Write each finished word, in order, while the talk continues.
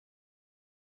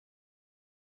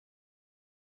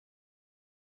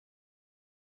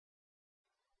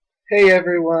Hey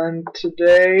everyone,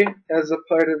 today as a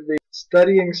part of the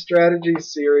Studying Strategy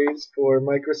series for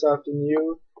Microsoft and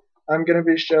You, I'm going to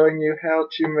be showing you how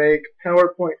to make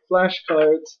PowerPoint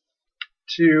flashcards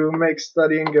to make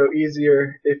studying go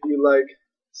easier if you like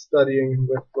studying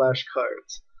with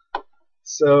flashcards.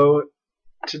 So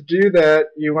to do that,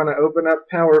 you want to open up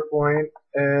PowerPoint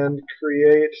and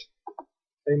create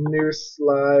a new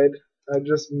slide. I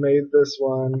just made this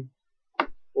one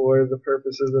for the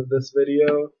purposes of this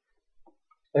video.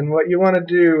 And what you want to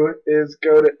do is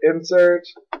go to Insert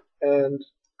and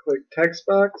click Text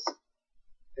Box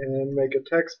and make a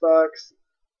text box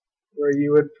where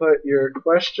you would put your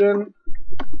question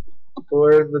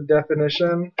or the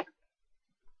definition,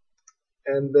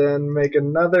 and then make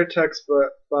another text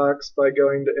box by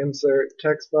going to Insert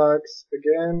Text Box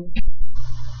again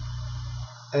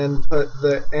and put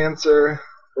the answer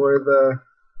or the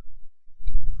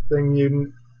thing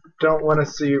you don't want to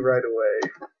see right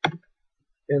away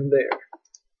in there.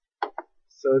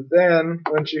 So then,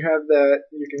 once you have that,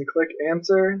 you can click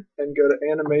Answer and go to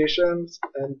Animations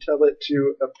and tell it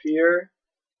to appear.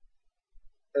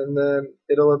 And then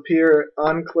it'll appear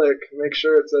on click. Make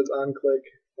sure it says on click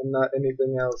and not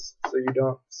anything else so you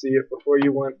don't see it before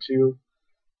you want to.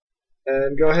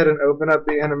 And go ahead and open up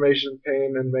the animation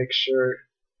pane and make sure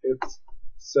it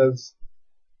says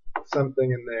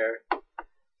something in there.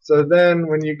 So then,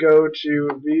 when you go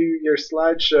to view your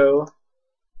slideshow,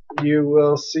 you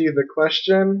will see the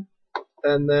question,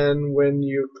 and then when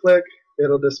you click,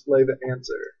 it'll display the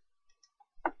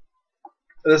answer.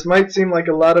 This might seem like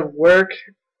a lot of work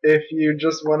if you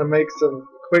just want to make some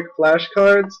quick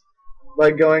flashcards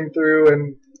by going through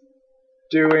and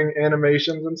doing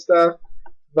animations and stuff,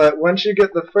 but once you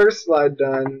get the first slide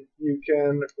done, you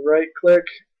can right-click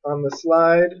on the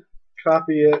slide,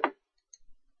 copy it,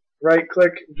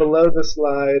 right-click below the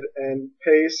slide, and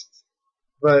paste.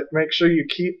 But make sure you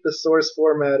keep the source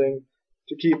formatting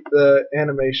to keep the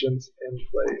animations in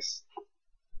place.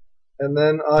 And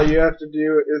then all you have to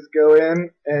do is go in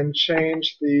and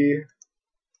change the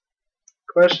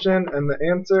question and the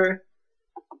answer,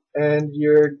 and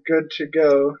you're good to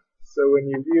go. So when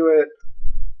you view it,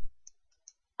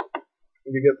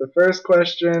 you get the first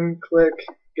question, click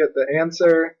get the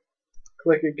answer,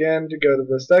 click again to go to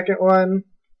the second one,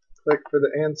 click for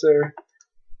the answer,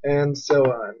 and so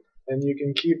on. And you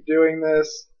can keep doing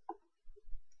this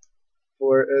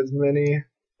for as many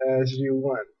as you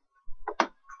want.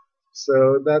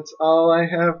 So that's all I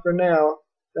have for now.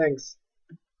 Thanks.